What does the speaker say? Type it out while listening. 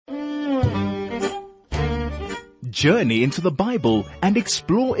Journey into the Bible and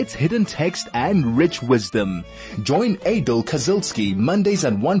explore its hidden text and rich wisdom. Join Aidel Kazilsky Mondays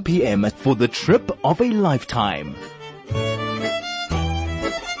at 1 p.m. for the trip of a lifetime.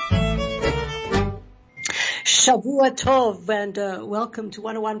 Shavua Tov, and welcome to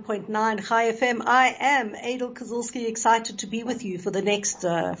 101.9 Chai FM. I am Aidel Kazilsky, excited to be with you for the next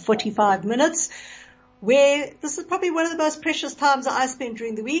 45 minutes, where this is probably one of the most precious times I spend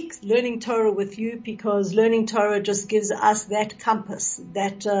during the week, learning Torah with you, because learning Torah just gives us that compass,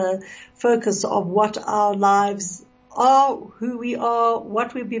 that focus of what our lives are, who we are,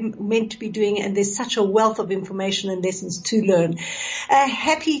 what we've been meant to be doing, and there's such a wealth of information and lessons to learn.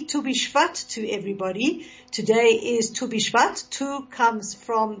 Happy Tu B'Shvat to everybody. Today is Tu B'Shvat. Tu comes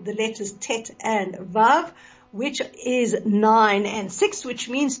from the letters Tet and Vav, which is 9 and 6, which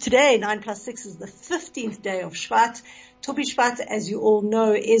means today, 9 plus 6 is the 15th day of Shvat. Tu B'Shvat, as you all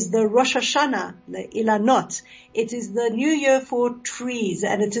know, is the Rosh Hashanah, the Ilanot. It is the new year for trees,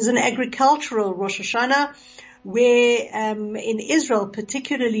 and it is an agricultural Rosh Hashanah, where in Israel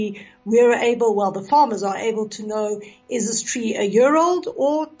particularly the farmers are able to know, is this tree a year old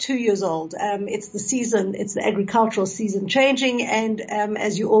or 2 years old? It's the season, it's the agricultural season changing, and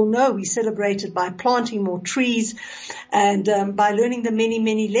as you all know, we celebrate it by planting more trees and by learning the many,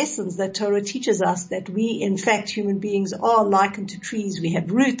 many lessons that Torah teaches us, that we, in fact, human beings are likened to trees. We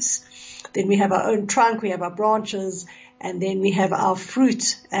have roots, then we have our own trunk, we have our branches, and then we have our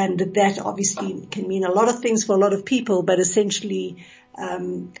fruit, and that obviously can mean a lot of things for a lot of people, but essentially,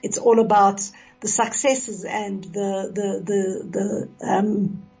 it's all about the successes and the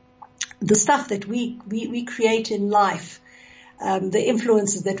stuff that we create in life, the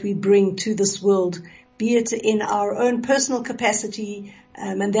influences that we bring to this world, be it in our own personal capacity,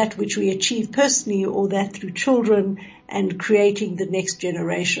 and that which we achieve personally, or that through children and creating the next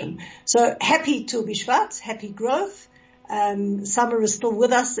generation. So happy Tu B'Shvat, happy growth. Summer is still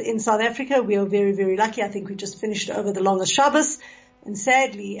with us in South Africa. We are very, very lucky. I think we just finished over the longest Shabbos. And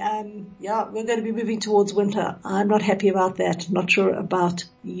sadly, we're going to be moving towards winter. I'm not happy about that. Not sure about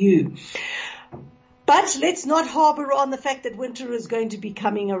you. But let's not harbor on the fact that winter is going to be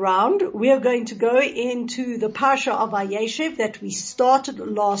coming around. We are going to go into the Parsha of Vayeshev that we started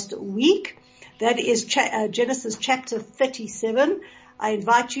last week. That is Genesis chapter 37. I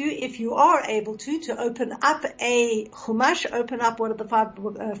invite you, if you are able to open up a Chumash, open up one of the five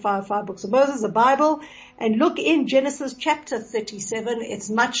books of Moses, a Bible, and look in Genesis chapter 37. It's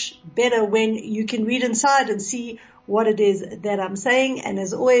much better when you can read inside and see what it is that I'm saying. And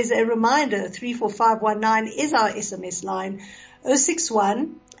as always, a reminder, 34519 is our SMS line.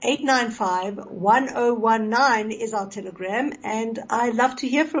 061-895-1019 is our telegram, and I love to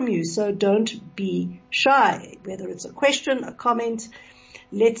hear from you, so don't be shy. Whether it's a question, a comment,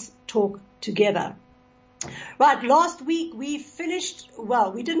 let's talk together. Right, last week we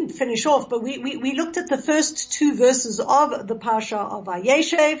didn't finish off, but we looked at the first 2 verses of the Parsha of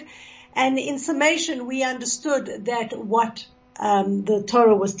Vayeshev, and in summation we understood that what the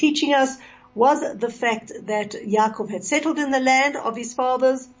Torah was teaching us was the fact that Yaakov had settled in the land of his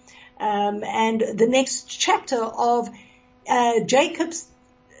fathers, and the next chapter of Jacob's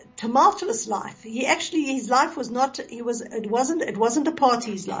tumultuous life. His life was not, it wasn't a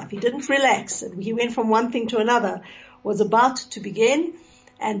party's life. He didn't relax. He went from one thing to another, was about to begin,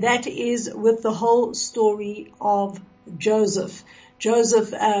 and that is with the whole story of Joseph.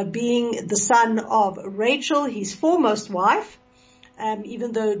 Joseph being the son of Rachel, his foremost wife.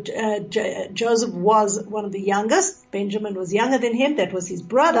 Even though Joseph was one of the youngest, Benjamin was younger than him, that was his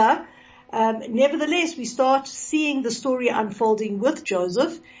brother. Nevertheless, we start seeing the story unfolding with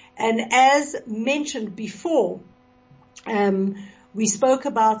Joseph. And as mentioned before, we spoke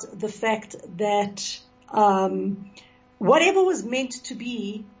about the fact that whatever was meant to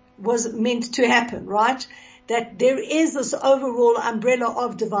be was meant to happen, right? That there is this overall umbrella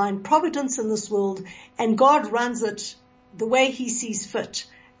of divine providence in this world, and God runs it the way he sees fit.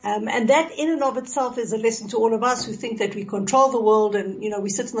 And that in and of itself is a lesson to all of us who think that we control the world and, we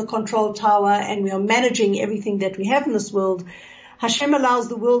sit in the control tower and we are managing everything that we have in this world. Hashem allows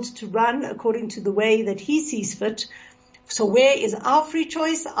the world to run according to the way that he sees fit. So where is our free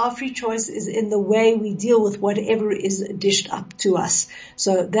choice? Our free choice is in the way we deal with whatever is dished up to us.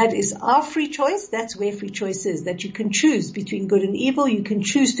 So that is our free choice. That's where free choice is, that you can choose between good and evil. You can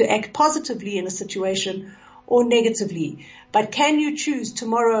choose to act positively in a situation or negatively. But can you choose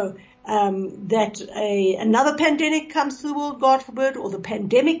tomorrow that another pandemic comes to the world, God forbid, or the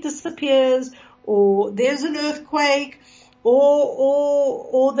pandemic disappears, or there's an earthquake,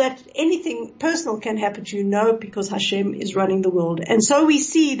 or that anything personal can happen to you? No, because Hashem is running the world. And so we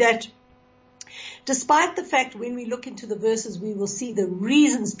see that despite the fact when we look into the verses, we will see the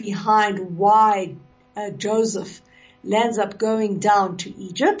reasons behind why Joseph lands up going down to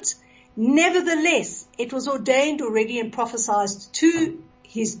Egypt. Nevertheless, it was ordained already and prophesied to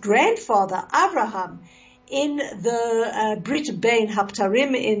his grandfather Abraham in the Brit Bein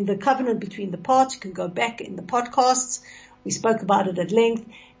Haptarim, in the covenant between the parts. You can go back in the podcasts. We spoke about it at length,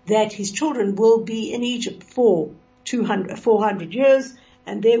 that his children will be in Egypt for 400 years,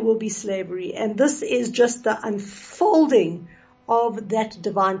 and there will be slavery. And this is just the unfolding of that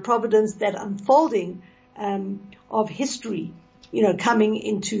divine providence, that unfolding of history, coming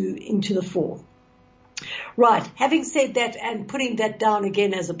into the fore. Right. Having said that and putting that down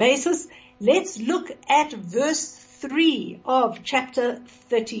again as a basis, let's look at verse 3 of chapter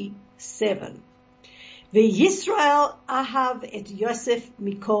 37. V'Yisrael ahav et Yosef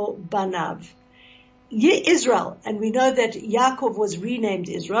mikol banav. Israel, and we know that Yaakov was renamed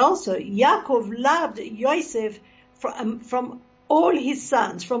Israel, so Yaakov loved Yosef from all his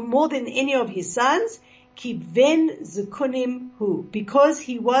sons, from more than any of his sons, ki ben zukunim hu, because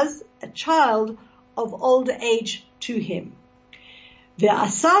he was a child of old age to him.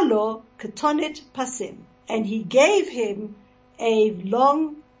 Ve'asalo ketonet pasim, and he gave him a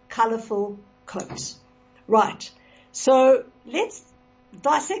long, colorful coat. Right. So let's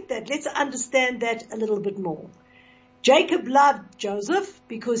dissect that. Let's understand that a little bit more. Jacob loved Joseph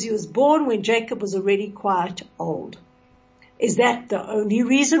because he was born when Jacob was already quite old. Is that the only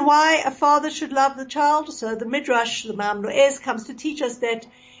reason why a father should love the child? So the Midrash, the Ma'am Noez, comes to teach us that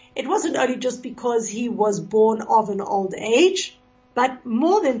it wasn't only just because he was born of an old age, but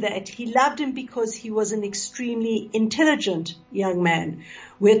more than that, he loved him because he was an extremely intelligent young man.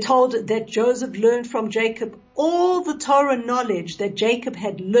 We're told that Joseph learned from Jacob all the Torah knowledge that Jacob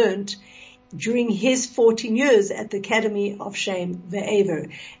had learned during his 14 years at the Academy of Shem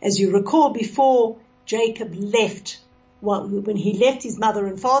Ve'ever. As you recall, before Jacob left, when he left his mother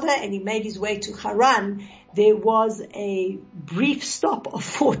and father and he made his way to Haran, there was a brief stop of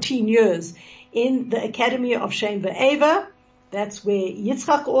 14 years in the Academy of Shem Ve'ever. That's where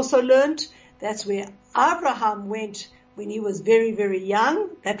Yitzchak also learned. That's where Abraham went when he was very, very young.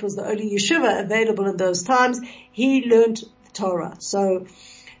 That was the only yeshiva available in those times. He learned Torah. So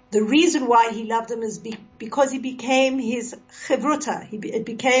the reason why he loved him is because he became his chevruta. It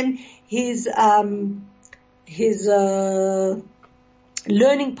became his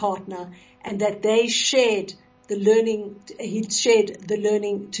learning partner, and that they shared the learning. He shared the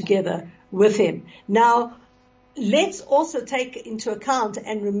learning together with him. Now, let's also take into account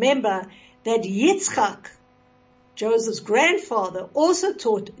and remember that Yitzchak, Joseph's grandfather, also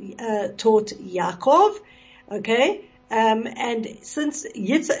taught Yaakov, okay? And since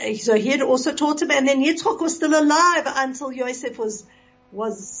Yitzchak, so he had also taught him, and then Yitzchak was still alive until Yosef was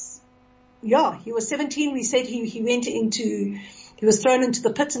 17. We said he was thrown into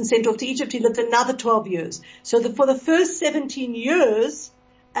the pit and sent off to Egypt. He lived another 12 years. So for the first 17 years,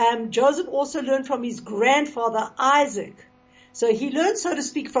 Joseph also learned from his grandfather Isaac. So he learned, so to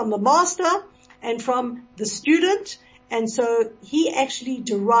speak, from the master and from the student. And so he actually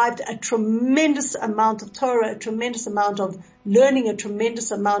derived a tremendous amount of Torah, a tremendous amount of learning, a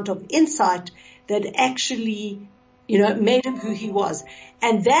tremendous amount of insight that actually, made him who he was.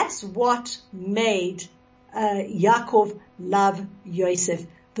 And that's what made Yaakov love Yosef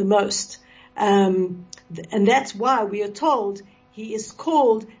the most. And that's why we are told he is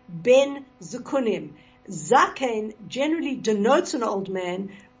called Ben Zukunim. Zaken generally denotes an old man,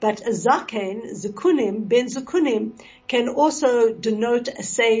 but a Zaken, Zukunim, Ben Zukunim, can also denote a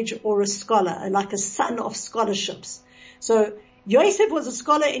sage or a scholar, like a son of scholarships. So Yosef was a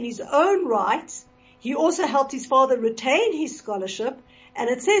scholar in his own right. He also helped his father retain his scholarship. And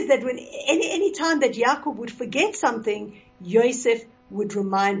it says that when any time that Yaakov would forget something, Yosef would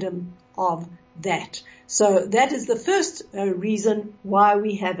remind him of that. So that is the first reason why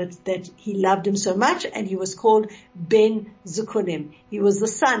we have it, that he loved him so much, and he was called Ben Zukunim. He was the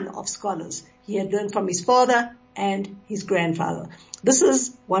son of scholars. He had learned from his father and his grandfather. This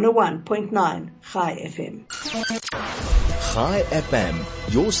is 101.9 Chai FM. Chai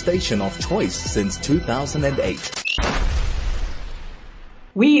FM, your station of choice since 2008.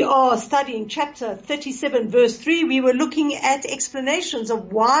 We are studying chapter 37 verse 3. We were looking at explanations of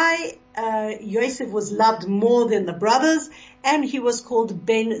why Yosef was loved more than the brothers, and he was called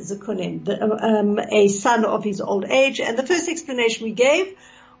Ben Zukunim, a son of his old age. And the first explanation we gave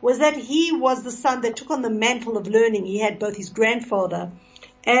was that he was the son that took on the mantle of learning. He had both his grandfather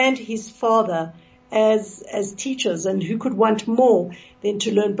and his father as teachers, and who could want more than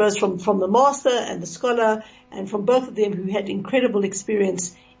to learn both from the master and the scholar, and from both of them who had incredible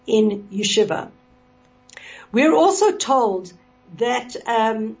experience in yeshiva. We're also told that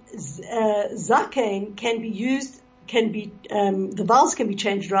zaken can be used, the vowels can be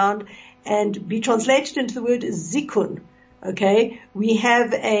changed around and be translated into the word zikun. Okay, we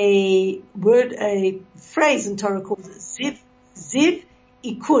have a phrase in Torah called ziv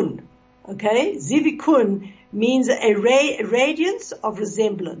ikun. Okay, ziv ikun means a radiance of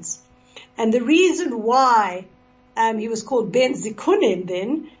resemblance. And the reason why he was called Ben Zikunim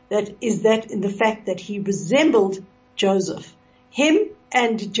then, that in the fact that he resembled Joseph. He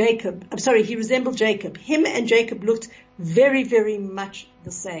resembled Jacob. Him and Jacob looked very, very much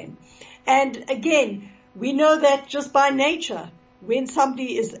the same. And again, we know that just by nature, when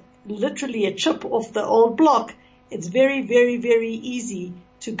somebody is literally a chip off the old block, it's very, very, very easy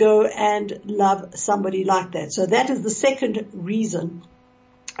to go and love somebody like that. So that is the second reason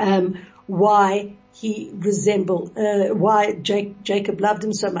why Jacob loved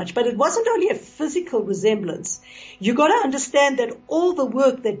him so much. But it wasn't only a physical resemblance. You got to understand that all the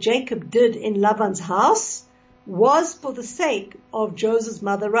work that Jacob did in Laban's house was for the sake of Joseph's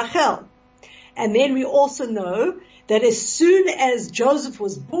mother Rachel. And then we also know that as soon as Joseph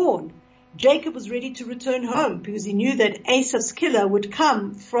was born, Jacob was ready to return home because he knew that Esau's killer would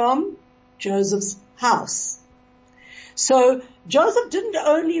come from Joseph's house. So Joseph didn't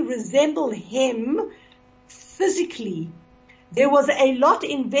only resemble him physically. There was a lot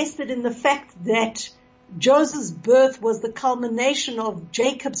invested in the fact that Joseph's birth was the culmination of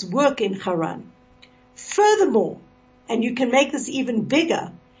Jacob's work in Haran. Furthermore, and you can make this even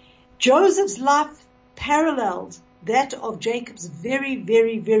bigger, Joseph's life paralleled that of Jacob's very,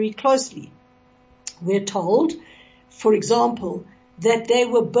 very, very closely. We're told, for example, that they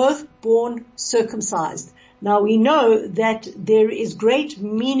were both born circumcised. Now we know that there is great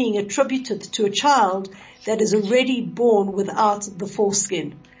meaning attributed to a child that is already born without the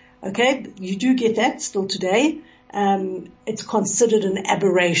foreskin. Okay, you do get that still today. It's considered an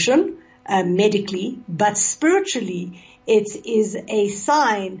aberration medically, but spiritually it is a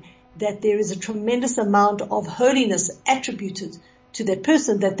sign that there is a tremendous amount of holiness attributed to that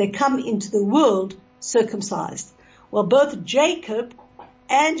person, that they come into the world circumcised. Well, both Jacob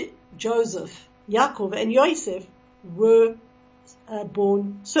and Joseph, Yaakov and Yosef, were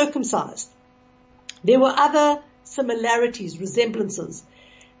born circumcised. There were other similarities, resemblances.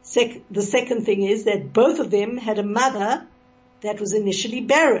 The second thing is that both of them had a mother that was initially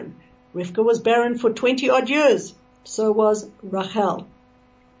barren. Rivka was barren for 20 odd years. So was Rachel.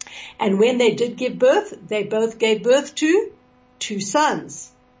 And when they did give birth, they both gave birth to 2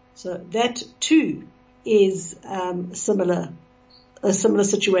 sons. So that too is a similar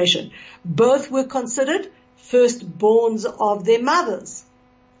situation. Both were considered firstborns of their mothers.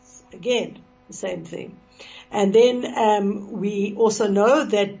 Again, the same thing. And then we also know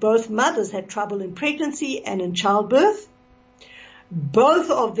that both mothers had trouble in pregnancy and in childbirth. Both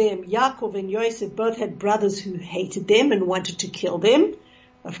of them, Yaakov and Yosef, both had brothers who hated them and wanted to kill them.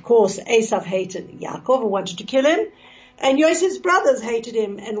 Of course, Esau hated Yaakov and wanted to kill him, and Yosef's brothers hated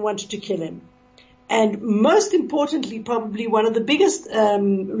him and wanted to kill him. And most importantly, probably one of the biggest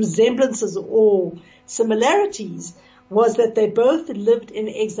resemblances or similarities was that they both lived in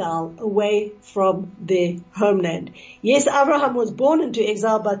exile away from their homeland. Yes, Abraham was born into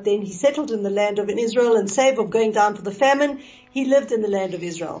exile, but then he settled in the land of Israel, and save of going down for the famine, he lived in the land of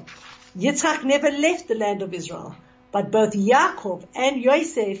Israel. Yitzchak never left the land of Israel, but both Yaakov and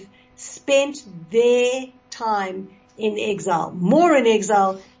Yosef spent their time in exile, more in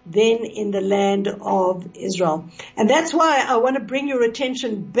exile than in the land of Israel. And that's why I want to bring your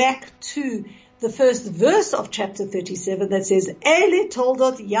attention back to the first verse of chapter 37 that says, Ele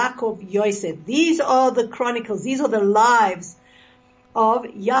toldot Yaakov Yosef. These are the chronicles, these are the lives of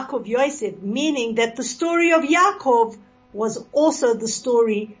Yaakov Yosef, meaning that the story of Yaakov was also the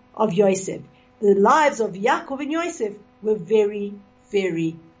story of Yosef. The lives of Yaakov and Yosef were very,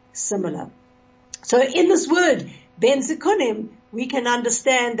 very similar. So in this word, Ben Zikunim, we can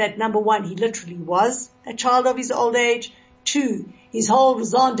understand that number one, he literally was a child of his old age. 2, his whole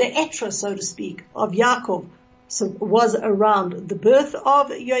raison d'etre, so to speak, of Yaakov was around the birth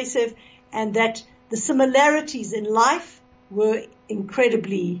of Yosef, and that the similarities in life were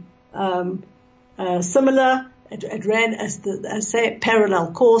incredibly similar. It ran as a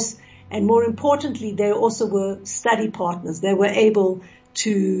parallel course, and more importantly, they also were study partners. They were able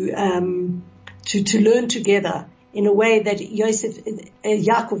to learn together in a way that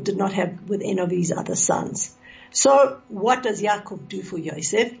Yaakov did not have with any of his other sons. So what does Yaakov do for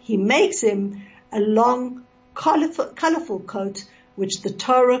Yosef? He makes him a long, colorful coat, which the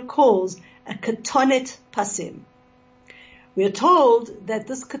Torah calls a ketonet pasim. We are told that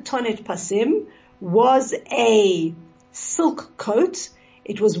this ketonet pasim was a silk coat.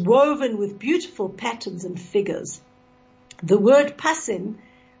 It was woven with beautiful patterns and figures. The word pasim,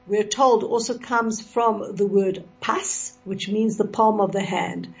 we're told, also comes from the word pas, which means the palm of the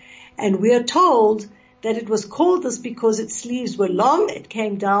hand. And we are told that it was called this because its sleeves were long. It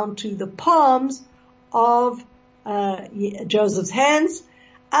came down to the palms of Joseph's hands.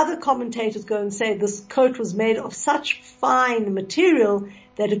 Other commentators go and say this coat was made of such fine material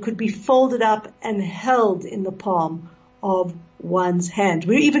that it could be folded up and held in the palm of one's hand.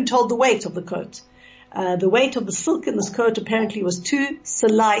 We're even told the weight of the coat. The weight of the silk in this coat apparently was 2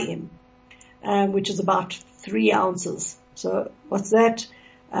 salayim, which is about 3 ounces. So what's that?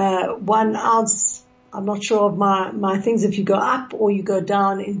 1 ounce. I'm not sure of my things if you go up or you go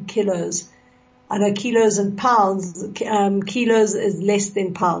down in kilos. I know kilos and pounds. Kilos is less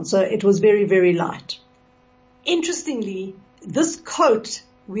than pounds. So it was very, very light. Interestingly, this coat,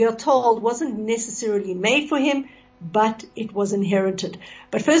 we are told, wasn't necessarily made for him, but it was inherited.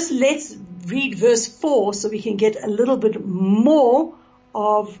 But first, let's read verse 4 so we can get a little bit more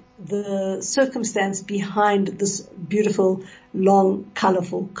of the circumstance behind this beautiful, long,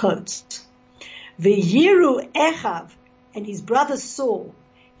 colorful coat. V'yiru Echav, and his brothers saw,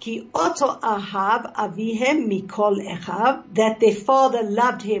 Ki oto ahav avihem mikol Echav, that their father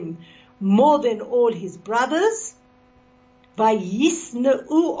loved him more than all his brothers. Vayisneu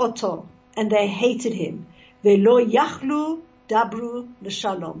oto, and they hated him. Velo yachlu dabru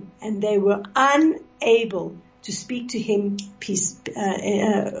l'shalom, and they were unable to speak to him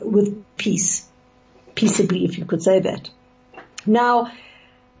with peace, peaceably, if you could say that. Now,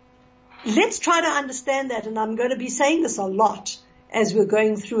 let's try to understand that, and I'm going to be saying this a lot as we're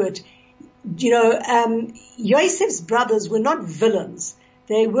going through it. Yosef's brothers were not villains.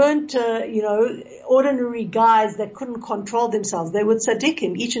 They weren't, ordinary guys that couldn't control themselves. They were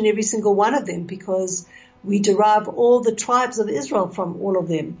tzaddikim, each and every single one of them, because we derive all the tribes of Israel from all of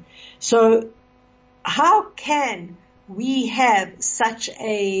them. So how can we have such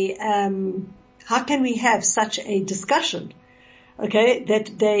a discussion? Okay,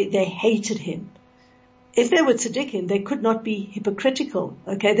 that they hated him. If they were tzaddikim, they could not be hypocritical.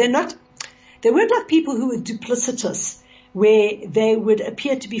 Okay, they weren't like people who were duplicitous, where they would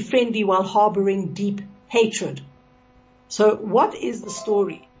appear to be friendly while harboring deep hatred. So what is the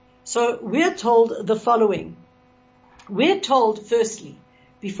story? So we're told the following. We're told, firstly,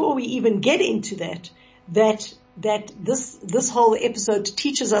 before we even get into that this whole episode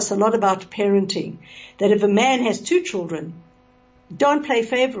teaches us a lot about parenting. That if a man has 2 children, don't play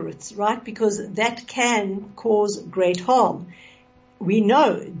favorites, right? Because that can cause great harm. We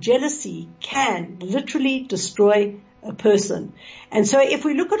know jealousy can literally destroy a person. And so if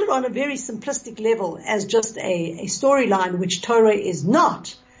we look at it on a very simplistic level as just a storyline, which Torah is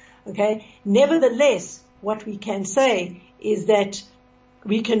not, okay, nevertheless, what we can say is that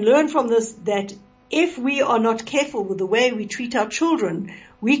we can learn from this that if we are not careful with the way we treat our children,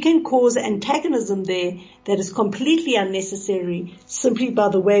 we can cause antagonism there that is completely unnecessary simply by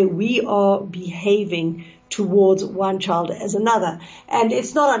the way we are behaving towards one child as another. And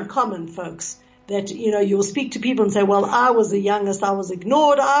it's not uncommon, folks, that, you'll speak to people and say, well, I was the youngest, I was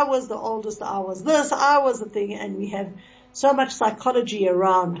ignored, I was the oldest, I was this, I was the thing, and we have so much psychology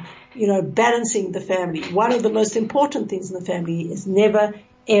around, balancing the family. One of the most important things in the family is never,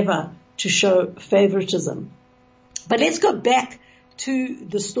 ever to show favoritism. But let's go back to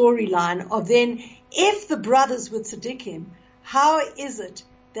the storyline of then, if the brothers were tzaddikim, how is it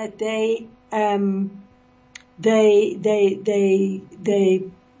that they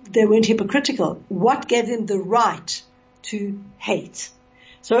weren't hypocritical? What gave them the right to hate?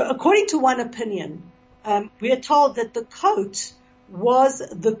 So according to one opinion, we are told that the coat was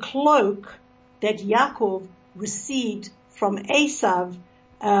the cloak that Yaakov received from Esav,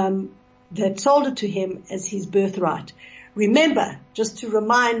 that sold it to him as his birthright. Remember, just to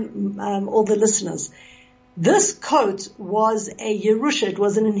remind all the listeners, this coat was a Yerusha, it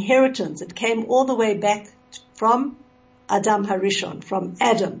was an inheritance. It came all the way back from Adam Harishon, from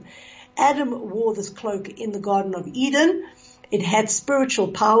Adam. Adam wore this cloak in the Garden of Eden. It had spiritual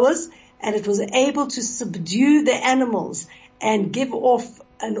powers, and it was able to subdue the animals and give off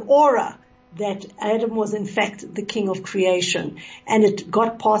an aura that Adam was in fact the king of creation. And it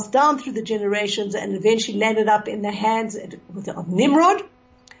got passed down through the generations and eventually landed up in the hands of Nimrod.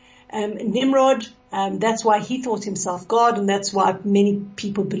 That's why he thought himself God, and that's why many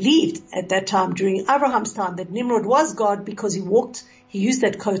people believed at that time, during Abraham's time, that Nimrod was God, because he used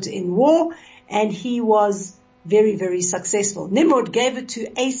that coat in war, and he was very, very successful. Nimrod gave it to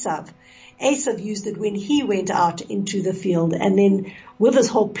Esav, Esav used it when he went out into the field. And then with this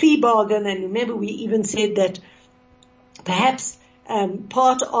whole plea bargain, and remember we even said that perhaps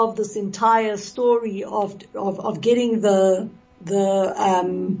part of this entire story of getting the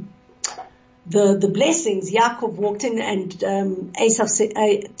blessings, Yaakov walked in and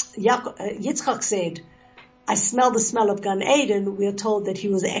Yitzchak said, I smell the smell of Gan Eden. We are told that he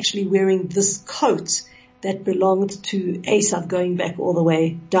was actually wearing this coat that belonged to Esav going back all the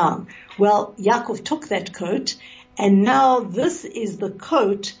way down. Well, Yaakov took that coat, and now this is the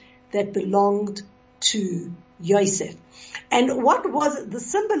coat that belonged to Yosef. And what was the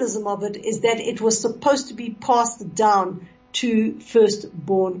symbolism of it is that it was supposed to be passed down to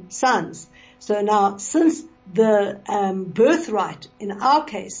firstborn sons. So now, since the birthright in our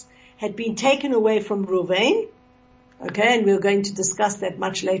case had been taken away from Reuven, okay, and we're going to discuss that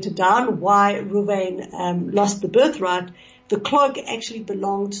much later down, why Reuven lost the birthright, the cloak actually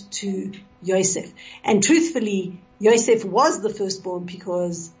belonged to Yosef. And truthfully, Yosef was the firstborn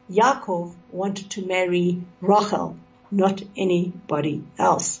because Yaakov wanted to marry Rachel, not anybody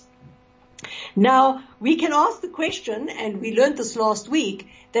else. Now, we can ask the question, and we learned this last week,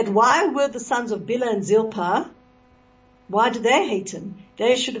 that why were the sons of Bilhah and Zilpah, why did they hate him?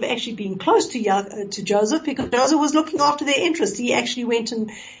 They should have actually been close to Joseph, because Joseph was looking after their interests. He actually went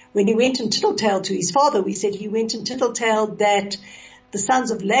and, when he went and tittletailed to his father, we said he went and tittletailed that the sons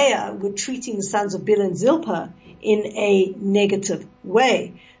of Leah were treating the sons of Bilhah and Zilpah in a negative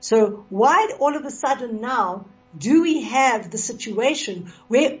way. So why all of a sudden now do we have the situation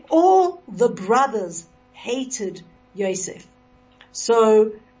where all the brothers hated Yosef?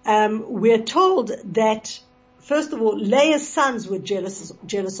 So we're told that, first of all, Leah's sons were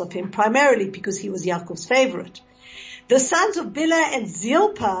jealous of him, primarily because he was Yaakov's favorite. The sons of Bilhah and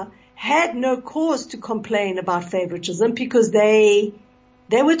Zilpah had no cause to complain about favoritism because they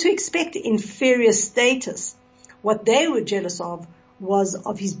were to expect inferior status. What they were jealous of was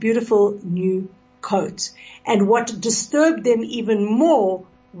of his beautiful new coat. And what disturbed them even more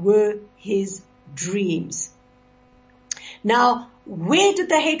were his dreams. Now, where did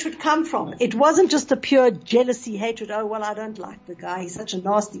the hatred come from? It wasn't just a pure jealousy hatred. Oh, well, I don't like the guy. He's such a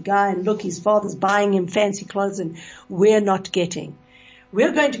nasty guy. And look, his father's buying him fancy clothes and we're not getting.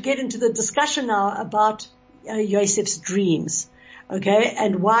 We're going to get into the discussion now about Yosef's dreams. Okay.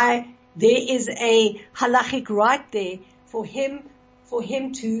 And why there is a halachic right there for him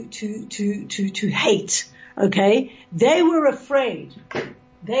to hate. Okay. They were afraid.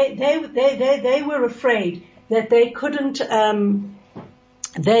 They were afraid that they couldn't, that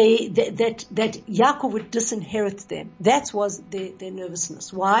Yaakov would disinherit them. That was their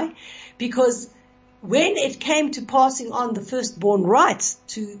nervousness. Why? Because when it came to passing on the firstborn rights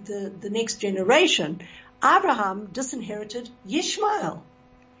to the next generation, Abraham disinherited Yishmael.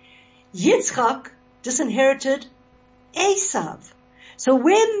 Yitzchak disinherited Esav. So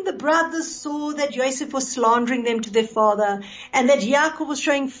when the brothers saw that Joseph was slandering them to their father and that Yaakov was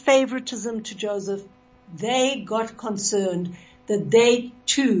showing favoritism to Joseph, they got concerned that they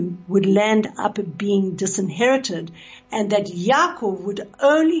too would land up being disinherited and that Yaakov would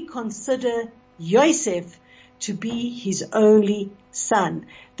only consider Yosef to be his only son.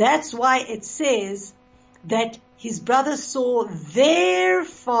 That's why it says that his brothers saw their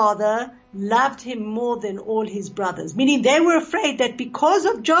father loved him more than all his brothers, meaning they were afraid that because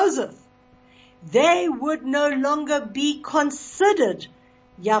of Joseph, they would no longer be considered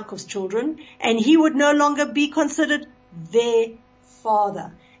Yaakov's children, and he would no longer be considered their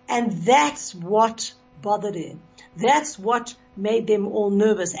father. And that's what bothered him. That's what made them all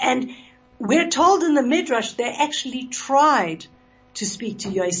nervous. And we're told in the Midrash they actually tried to speak to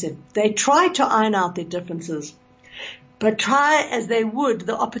Yosef. They tried to iron out their differences. But try as they would,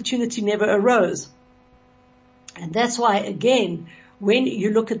 the opportunity never arose. And that's why, again, when you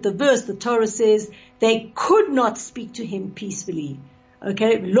look at the verse, the Torah says they could not speak to him peacefully.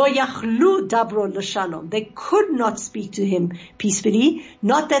 Okay, lo yachlu dabro l'shalom. They could not speak to him peacefully.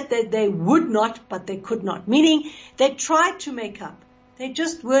 Not that they would not, but they could not. Meaning, they tried to make up. They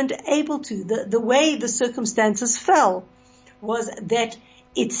just weren't able to. The way the circumstances fell was that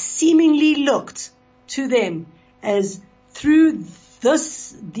it seemingly looked to them as through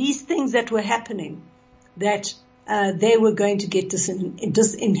these things that were happening, that they were going to get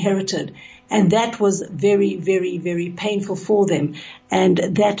disinherited. And that was very, very, very painful for them. And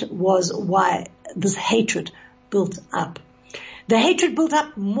that was why this hatred built up. The hatred built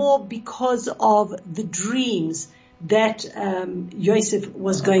up more because of the dreams that Yosef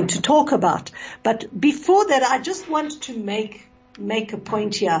was going to talk about. But before that, I just want to make a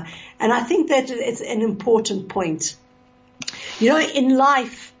point here. And I think that it's an important point. You know, in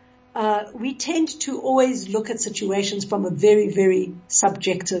life, we tend to always look at situations from a very, very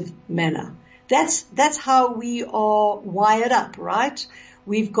subjective manner. That's how we are wired up, right?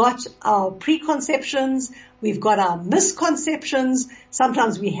 We've got our preconceptions, we've got our misconceptions,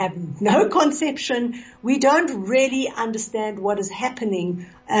 sometimes we have no conception, we don't really understand what is happening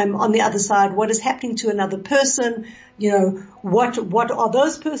on the other side, what is happening to another person, what are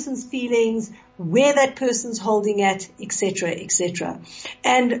those person's feelings, where that person's holding at, etc., etc.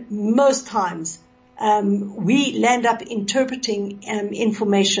 And most times, we land up interpreting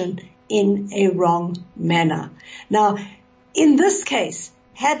information in a wrong manner. Now, in this case,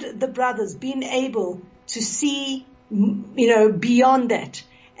 had the brothers been able to see, beyond that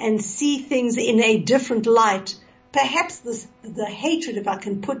and see things in a different light, perhaps the hatred, if I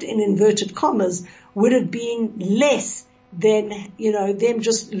can put in inverted commas, would have been less than, them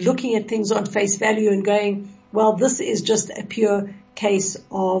just looking at things on face value and going, well, this is just a pure case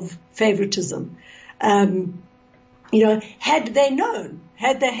of favoritism. Had they known,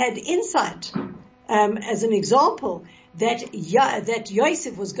 had they had insight, as an example, that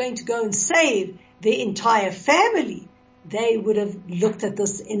Yosef was going to go and save the entire family, they would have looked at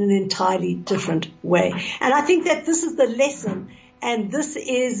this in an entirely different way. And I think that this is the lesson, and this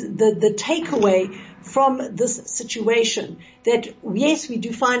is the takeaway from this situation, that yes, we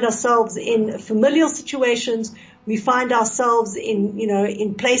do find ourselves in familial situations, we find ourselves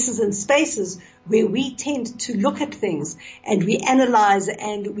in places and spaces where we tend to look at things and we analyze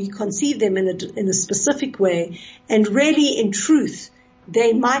and we conceive them in a specific way, and really in truth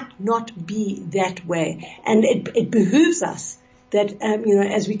they might not be that way. And it behooves us that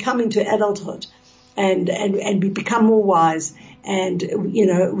as we come into adulthood and we become more wise and we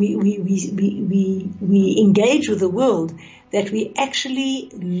engage with the world, that we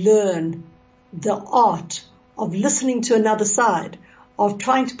actually learn the art of listening to another side, of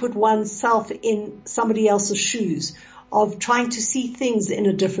trying to put oneself in somebody else's shoes, of trying to see things in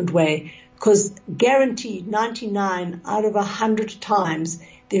a different way. Because guaranteed 99 out of 100 times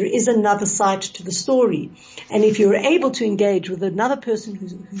there is another side to the story. And if you're able to engage with another person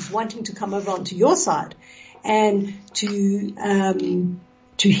who's wanting to come over onto your side and to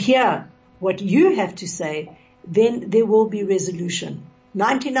hear what you have to say, then there will be resolution.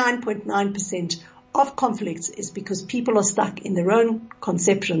 99.9% of conflicts is because people are stuck in their own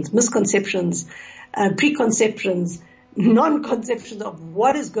conceptions, misconceptions, preconceptions, non-conceptions of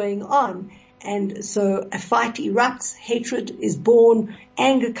what is going on. And so a fight erupts, hatred is born,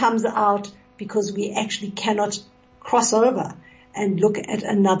 anger comes out, because we actually cannot cross over and look at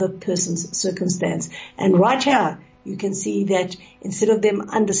another person's circumstance. And right here, you can see that instead of them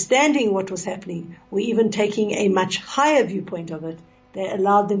understanding what was happening, or even taking a much higher viewpoint of it, they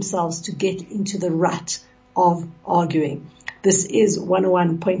allowed themselves to get into the rut of arguing. This is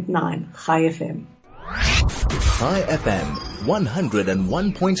 101.9 Chai FM. Chai FM,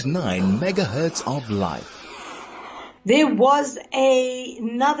 101.9 megahertz of life. There was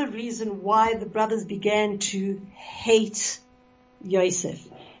another reason why the brothers began to hate Yosef,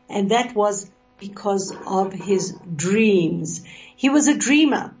 and that was because of his dreams. He was a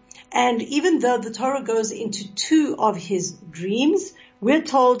dreamer. And even though the Torah goes into two of his dreams, we're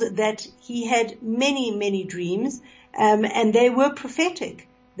told that he had many, many dreams, and they were prophetic.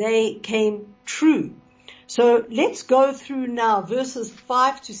 They came true. So let's go through now verses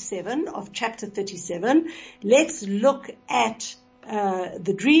 5 to 7 of chapter 37. Let's look at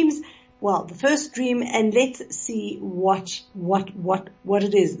the dreams. Well, the first dream, and let's see what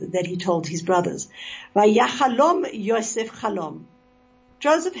it is that he told his brothers. Vayachalom Yosef chalom.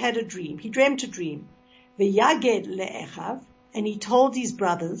 Joseph had a dream. He dreamt a dream. V'yaged le'echav, and he told his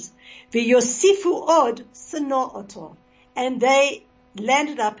brothers, V'yosifu od sano oto, and they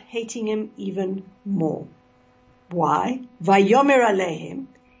landed up hating him even more. Why? Vayomer alehem,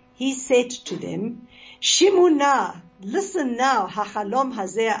 he said to them, Shimuna, listen now, hachalom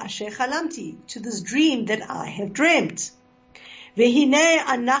hazeh asher chalamti, to this dream that I have dreamt. V'hinei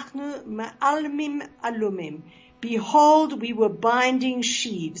anachnu ma'almim alumim, behold, we were binding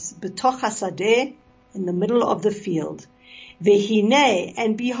sheaves, betoch hasadeh, in the middle of the field. Vehine,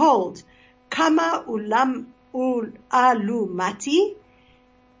 and behold, kama alumati,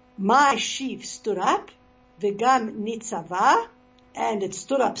 my sheaf stood up, vegam nitzava, and it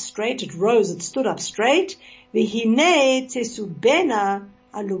stood up straight, it rose, it stood up straight. Vehine tesubena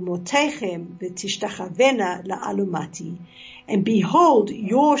alumotechem v'tishtachavena la'alumati, and behold,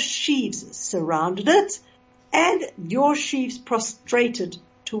 your sheaves surrounded it, and your sheaves prostrated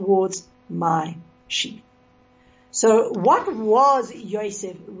towards my sheep. So what was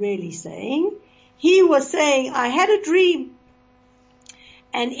Yosef really saying? He was saying, I had a dream,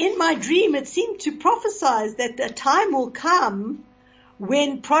 And in my dream, it seemed to prophesy that a time will come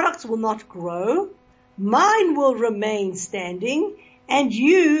when products will not grow, mine will remain standing, and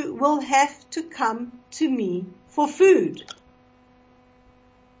you will have to come to me for food.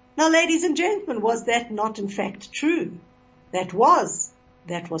 Now, ladies and gentlemen, was that not in fact true? That was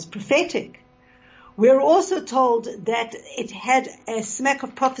prophetic. We're also told that it had a smack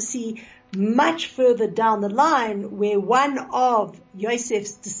of prophecy much further down the line, where one of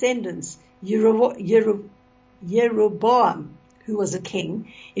Yosef's descendants, Jeroboam, who was a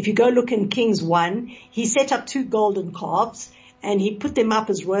king, if you go look in Kings 1, he set up 2 golden calves and he put them up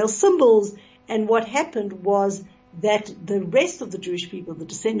as royal symbols. And what happened was that the rest of the Jewish people, the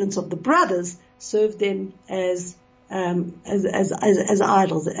descendants of the brothers, served them as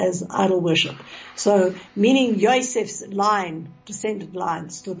idols, as idol worship. So, meaning Yosef's descendant line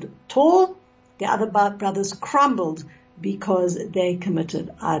stood tall, the other brothers crumbled because they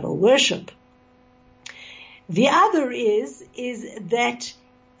committed idol worship. The other is that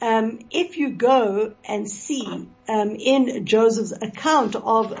if you go and see in Joseph's account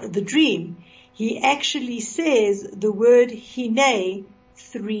of the dream, he actually says the word hine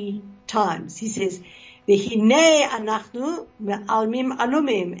 3 times. He says, V'hinei anachnu me'almim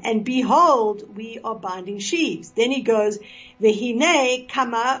alumim, and behold, we are binding sheaves. Then he goes, V'hinei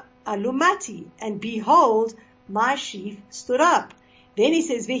kama alumati, and behold, my sheaf stood up. Then he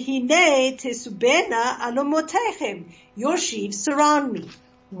says, V'hinei tesubena alumotechem, your sheaves surround me.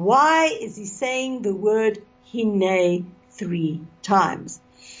 Why is he saying the word hine 3 times?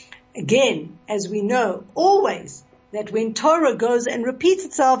 Again, as we know, always that when Torah goes and repeats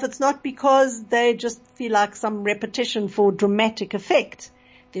itself, it's not because they just feel like some repetition for dramatic effect.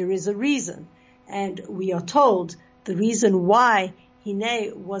 There is a reason. And we are told the reason why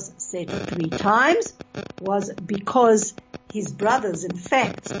Hine was said 3 times was because his brothers, in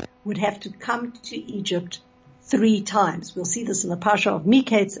fact, would have to come to Egypt 3 times. We'll see this in the Parsha of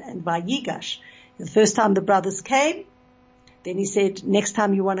Miketz and Vayigash. The first time the brothers came, then he said, next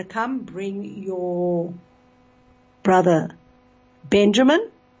time you want to come, bring your brother Benjamin.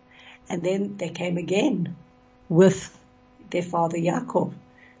 And then they came again with their father Yaakov.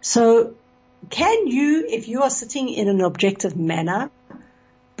 So can you, if you are sitting in an objective manner,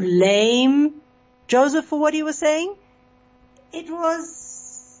 blame Joseph for what he was saying? It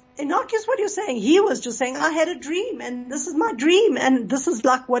was innocuous what he was saying. He was just saying, I had a dream and this is my dream and this is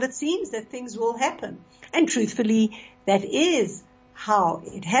like what it seems that things will happen. And truthfully, that is how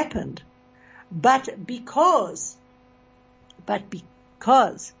it happened. But because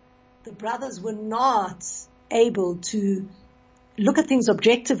the brothers were not able to look at things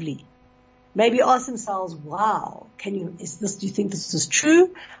objectively, maybe ask themselves, wow, do you think this is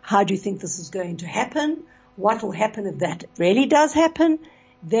true? How do you think this is going to happen? What will happen if that really does happen?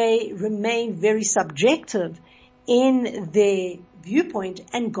 They remained very subjective in their viewpoint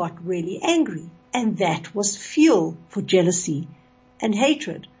and got really angry. And that was fuel for jealousy and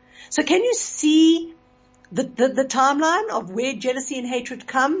hatred. So can you see the timeline of where jealousy and hatred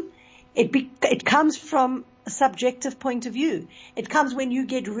come? It comes from a subjective point of view. It comes when you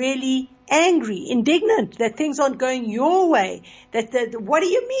get really angry, indignant that things aren't going your way. What do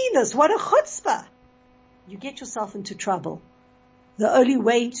you mean this? What a chutzpah. You get yourself into trouble. The only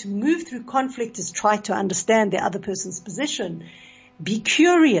way to move through conflict is try to understand the other person's position. Be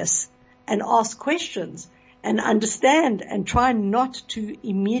curious and ask questions and understand and try not to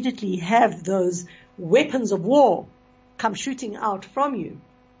immediately have those weapons of war come shooting out from you.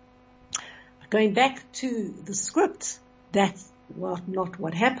 Going back to the script, that's not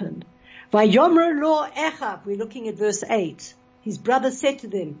what happened. Vayomer lo Echav, we're looking at verse 8. His brother said to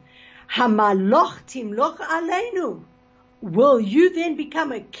them, Hamaloch timloch aleinu, will you then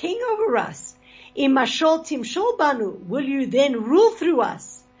become a king over us? Imashol timshol banu, will you then rule through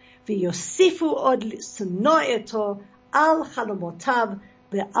us? V'yosifu od sunoeto al chalomotav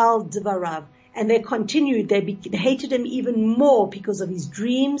ve'al dvarav. And they continued, they hated him even more because of his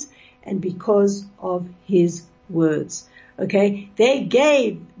dreams and because of his words. Okay? They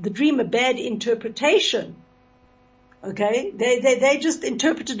gave the dream a bad interpretation. Okay? They just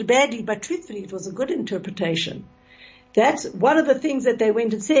interpreted it badly, but truthfully it was a good interpretation. That's one of the things that they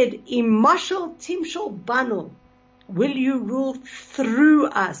went and said, Imashal timshol banu, will you rule through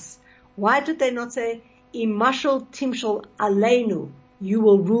us? Why did they not say, Imashal timshol aleinu, you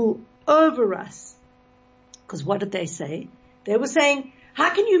will rule over us? Because what did they say? They were saying,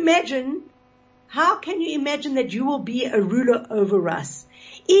 how can you imagine that you will be a ruler over us?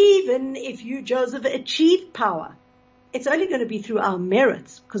 Even if you, Joseph, achieve power, it's only going to be through our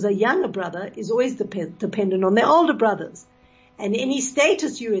merits, because a younger brother is always dependent on their older brothers. and any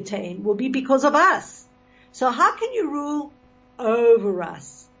status you attain will be because of us. So how can you rule over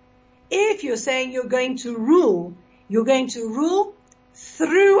us? If you're saying you're going to rule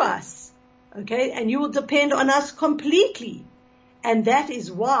through us, okay? And you will depend on us completely. And that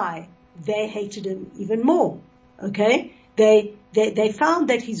is why they hated him even more, okay? They found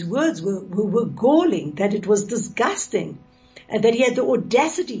that his words were galling, that it was disgusting, and that he had the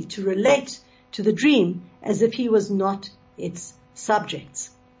audacity to relate to the dream as if he was not its subjects.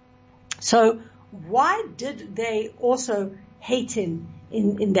 So why did they also hate him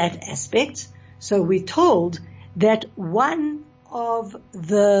in that aspect? So we're told that one of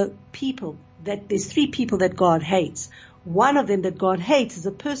the people, that there's three people that God hates. One of them that God hates is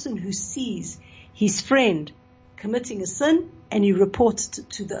a person who sees his friend committing a sin and he reports it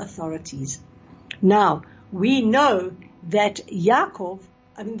to the authorities. Now, we know that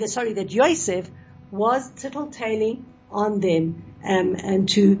that Yosef was tittle-tailing on them, and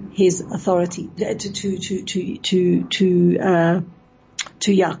to his authority, to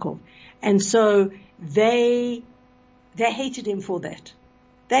Yaakov. And so they hated him for that.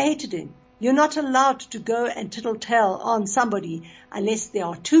 They hated him. You're not allowed to go and tittle-tale on somebody unless there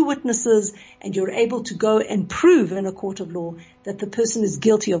are two witnesses and you're able to go and prove in a court of law that the person is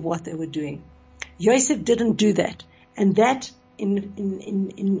guilty of what they were doing. Yosef didn't do that. And that,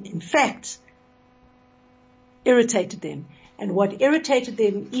 in fact, irritated them. And what irritated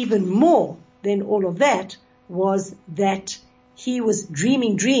them even more than all of that was that he was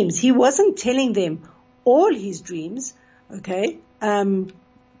dreaming dreams. He wasn't telling them all his dreams, okay?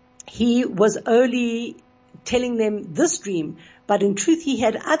 He was only telling them this dream, but in truth he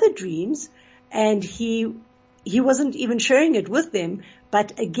had other dreams, and he wasn't even sharing it with them.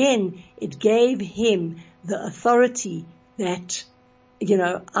 But again, it gave him the authority that,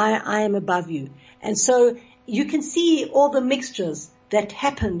 I am above you. And so you can see all the mixtures that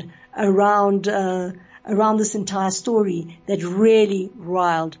happened around this entire story that really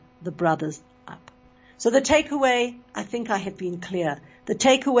riled the brothers up. So the takeaway, I think I have been clear. The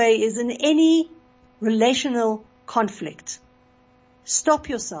takeaway is, in any relational conflict, stop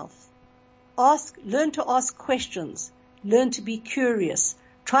yourself. Learn to ask questions. Learn to be curious.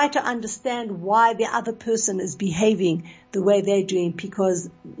 Try to understand why the other person is behaving the way they're doing, because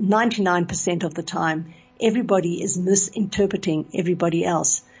 99% of the time, everybody is misinterpreting everybody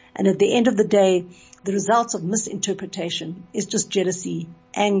else. And at the end of the day, the results of misinterpretation is just jealousy,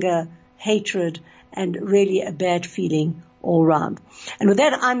 anger, hatred, and really a bad feeling all round. And with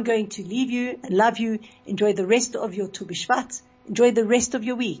that, I'm going to leave you and love you. Enjoy the rest of your Tu B'Shvat. Enjoy the rest of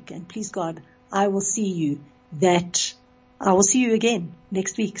your week. And please God, I will see you again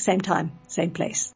next week, same time, same place.